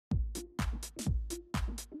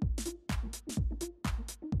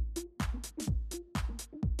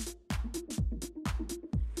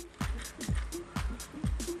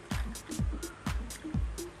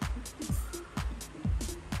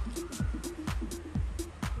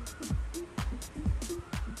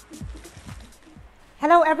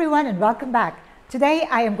Hello everyone and welcome back. Today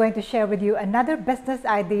I am going to share with you another business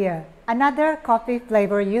idea, another coffee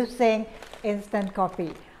flavor using instant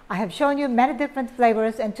coffee. I have shown you many different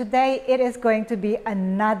flavors and today it is going to be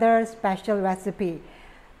another special recipe.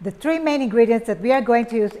 The three main ingredients that we are going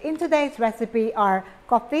to use in today's recipe are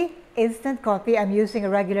coffee, instant coffee. I'm using a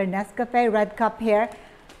regular Nescafe red cup here.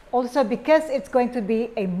 Also, because it's going to be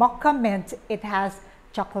a mocha mint, it has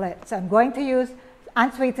chocolate. So I'm going to use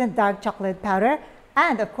unsweetened dark chocolate powder.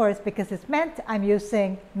 And of course, because it's mint, I'm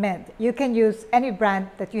using mint. You can use any brand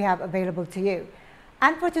that you have available to you.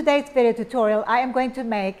 And for today's video tutorial, I am going to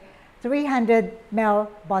make 300 ml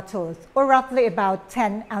bottles, or roughly about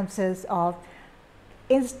 10 ounces of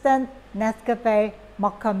instant Nescafe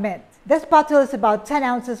mocha mint. This bottle is about 10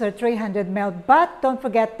 ounces or 300 ml, but don't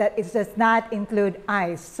forget that it does not include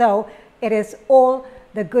ice. So it is all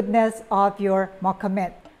the goodness of your mocha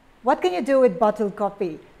mint. What can you do with bottled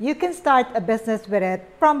coffee? You can start a business with it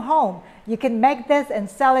from home. You can make this and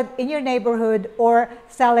sell it in your neighborhood or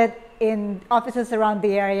sell it in offices around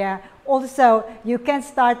the area. Also, you can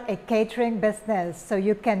start a catering business. So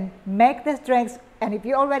you can make these drinks, and if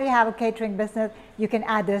you already have a catering business, you can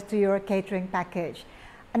add this to your catering package.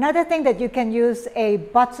 Another thing that you can use a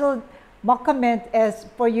bottled mocha mint is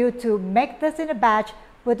for you to make this in a batch,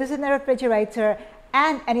 put this in the refrigerator,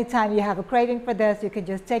 and anytime you have a craving for this, you can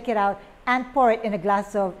just take it out and pour it in a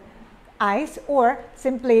glass of ice or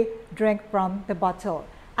simply drink from the bottle.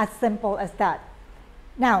 As simple as that.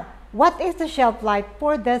 Now, what is the shelf life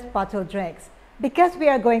for this bottled drinks? Because we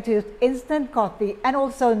are going to use instant coffee and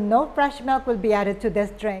also no fresh milk will be added to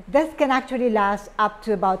this drink, this can actually last up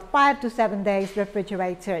to about 5 to 7 days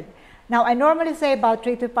refrigerated. Now, I normally say about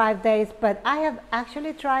 3 to 5 days, but I have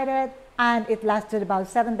actually tried it and it lasted about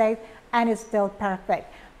 7 days. And it's still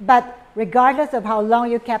perfect. But regardless of how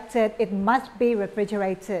long you kept it, it must be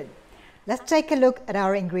refrigerated. Let's take a look at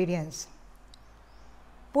our ingredients.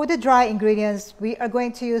 For the dry ingredients, we are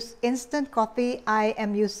going to use instant coffee. I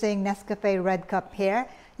am using Nescafe red cup here.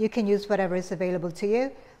 You can use whatever is available to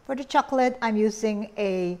you. For the chocolate, I'm using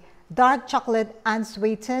a dark chocolate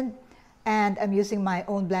unsweetened, and I'm using my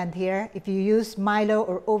own blend here. If you use Milo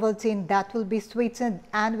or Ovaltine, that will be sweetened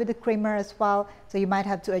and with the creamer as well, so you might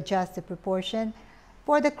have to adjust the proportion.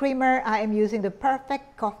 For the creamer, I am using the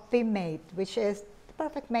perfect coffee mate, which is the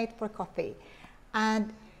perfect mate for coffee,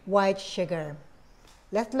 and white sugar.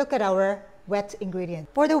 Let's look at our wet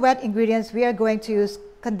ingredients. For the wet ingredients, we are going to use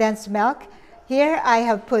condensed milk. Here I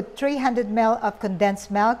have put 300 ml of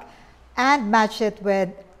condensed milk and match it with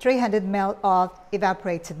 300 ml of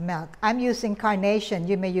evaporated milk. I'm using Carnation.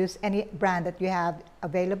 You may use any brand that you have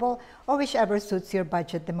available or whichever suits your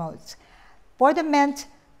budget the most. For the mint,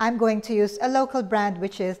 I'm going to use a local brand,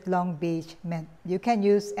 which is Long Beach Mint. You can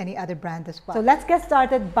use any other brand as well. So let's get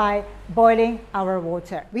started by boiling our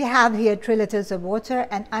water. We have here 3 liters of water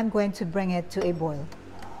and I'm going to bring it to a boil.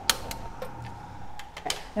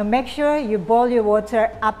 Now make sure you boil your water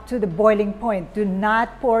up to the boiling point. Do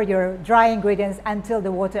not pour your dry ingredients until the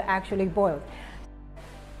water actually boils.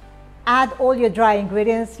 Add all your dry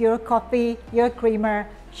ingredients, your coffee, your creamer,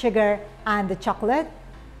 sugar, and the chocolate,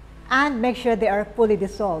 and make sure they are fully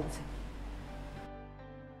dissolved.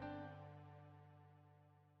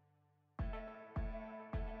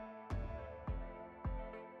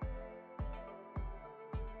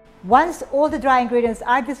 Once all the dry ingredients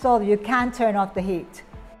are dissolved, you can turn off the heat.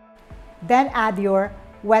 Then add your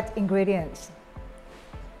wet ingredients,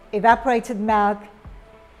 evaporated milk,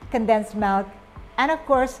 condensed milk, and of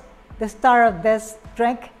course, the star of this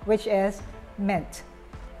drink, which is mint.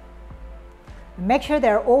 Make sure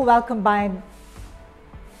they're all well combined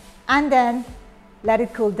and then let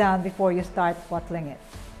it cool down before you start bottling it.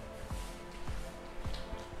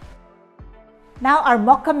 Now our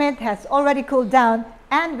mocha mint has already cooled down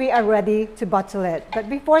and we are ready to bottle it. But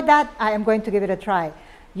before that, I am going to give it a try.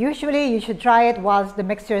 Usually, you should try it whilst the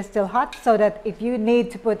mixture is still hot so that if you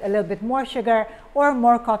need to put a little bit more sugar or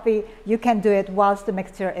more coffee, you can do it whilst the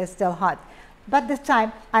mixture is still hot. But this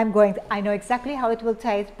time, I know exactly how it will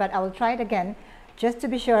taste, but I will try it again just to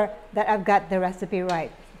be sure that I've got the recipe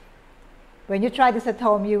right. When you try this at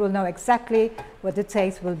home, you will know exactly what the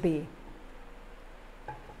taste will be.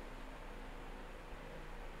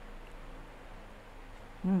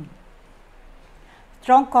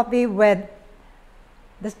 Strong coffee with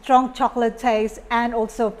the strong chocolate taste and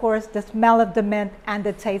also of course the smell of the mint and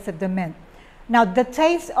the taste of the mint. Now the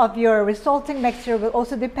taste of your resulting mixture will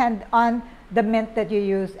also depend on the mint that you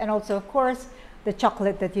use and also of course the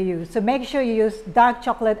chocolate that you use. So make sure you use dark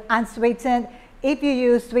chocolate unsweetened. If you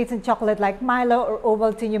use sweetened chocolate like Milo or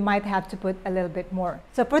Ovaltine, you might have to put a little bit more.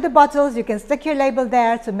 So for the bottles, you can stick your label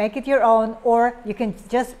there to make it your own, or you can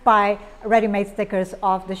just buy ready-made stickers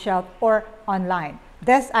off the shelf or online.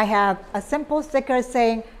 This, I have a simple sticker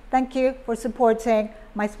saying, "Thank you for supporting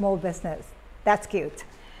my small business." That's cute.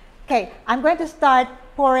 Okay, I'm going to start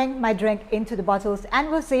pouring my drink into the bottles and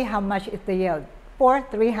we'll see how much is the yield for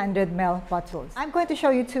 300 ml bottles. I'm going to show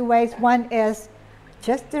you two ways. One is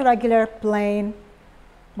just the regular plain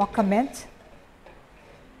Mocha mint.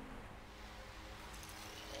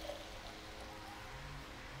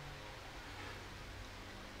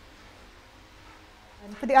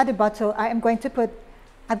 And for the other bottle, I am going to put,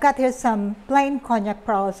 I've got here some plain cognac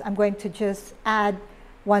pearls. I'm going to just add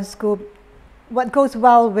 1 scoop. What goes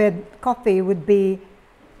well with coffee would be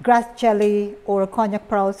grass jelly or cognac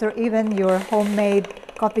pearls, or even your homemade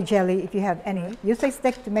coffee jelly if you have any. Use a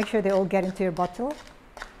stick to make sure they all get into your bottle.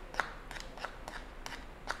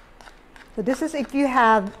 So this is if you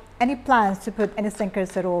have any plans to put any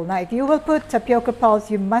stickers at all. Now if you will put tapioca pearls,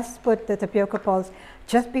 you must put the tapioca pearls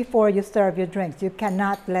just before you serve your drinks. You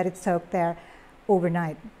cannot let it soak there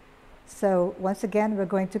overnight. So once again, we're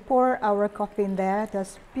going to pour our coffee in there.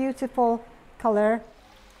 That's beautiful color.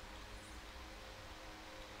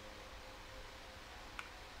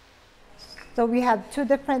 So we have two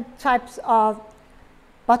different types of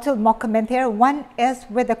bottled Mocha mint here. One is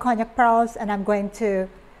with the cognac pearls, and I'm going to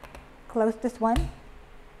close this one,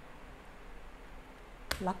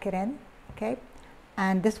 lock it in, okay?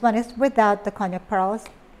 And this one is without the cognac pearls.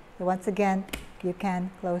 So once again, you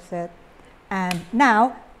can close it. And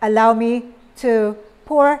now allow me to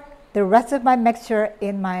pour the rest of my mixture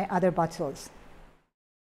in my other bottles.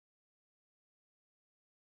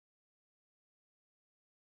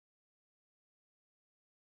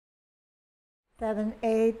 Seven,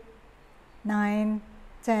 8, 9,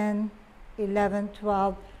 10, 11,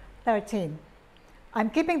 12, 13. I'm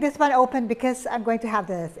keeping this one open because I'm going to have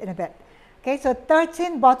this in a bit. Okay, so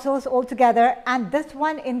 13 bottles altogether, and this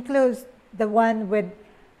one includes the one with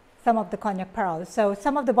some of the cognac pearls. So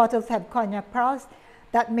some of the bottles have cognac pearls.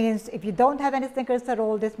 That means if you don't have any stickers at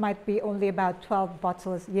all, this might be only about 12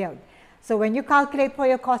 bottles yield. So when you calculate for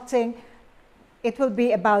your costing, it will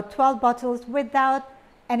be about 12 bottles without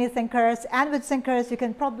any sinkers, and with sinkers you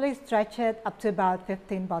can probably stretch it up to about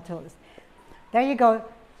 15 bottles. There you go,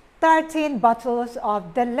 13 bottles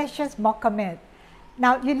of delicious Mocha mint.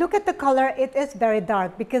 Now you look at the color, it is very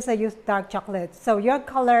dark because I use dark chocolate. So your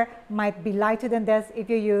color might be lighter than this if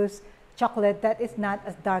you use chocolate that is not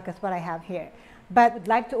as dark as what I have here. But I'd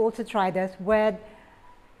like to also try this with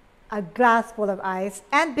a glass full of ice.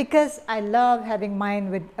 And because I love having mine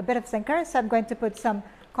with a bit of sinkers, so I'm going to put some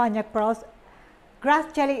cognac pearls.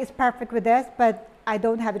 Grass jelly is perfect with this, but I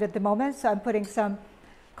don't have it at the moment, so I'm putting some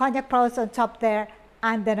cognac pearls on top there,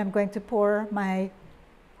 and then I'm going to pour my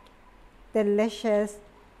delicious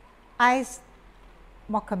iced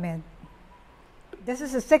Mocha mint. This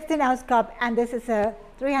is a 16-ounce cup, and this is a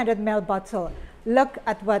 300 ml bottle. Look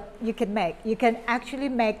at what you can make. You can actually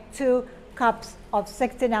make 2 cups of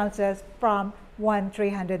 16 ounces from one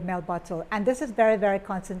 300 ml bottle, and this is very, very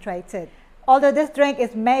concentrated. Although this drink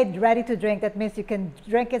is made ready to drink, that means you can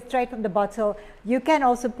drink it straight from the bottle. You can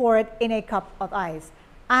also pour it in a cup of ice.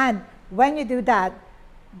 And when you do that,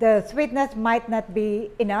 the sweetness might not be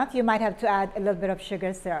enough. You might have to add a little bit of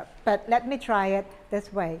sugar syrup. But let me try it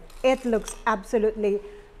this way. It looks absolutely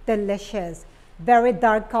delicious. Very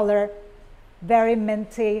dark color, very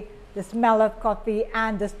minty, the smell of coffee,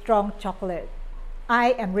 and the strong chocolate.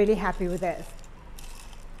 I am really happy with this.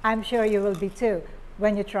 I'm sure you will be too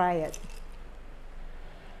when you try it.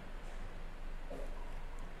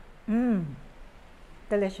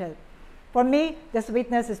 Delicious. For me, the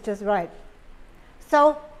sweetness is just right.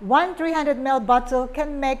 So one 300 ml bottle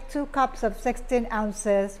can make 2 cups of 16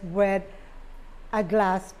 ounces with a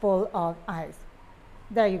glass full of ice.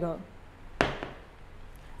 There you go.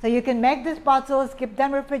 So you can make these bottles, keep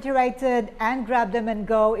them refrigerated, and grab them and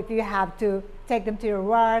go if you have to take them to your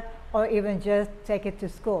work or even just take it to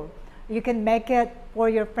school. You can make it for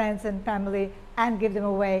your friends and family and give them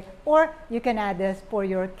away, or you can add this for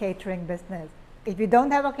your catering business. If you don't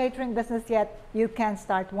have a catering business yet, you can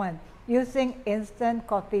start one using instant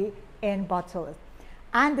coffee in bottles.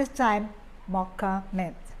 And this time, Mocha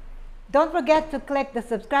mint. Don't forget to click the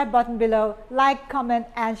subscribe button below, like, comment,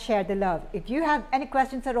 and share the love. If you have any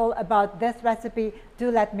questions at all about this recipe, do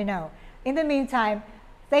let me know. In the meantime,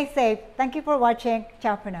 stay safe. Thank you for watching.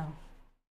 Ciao for now.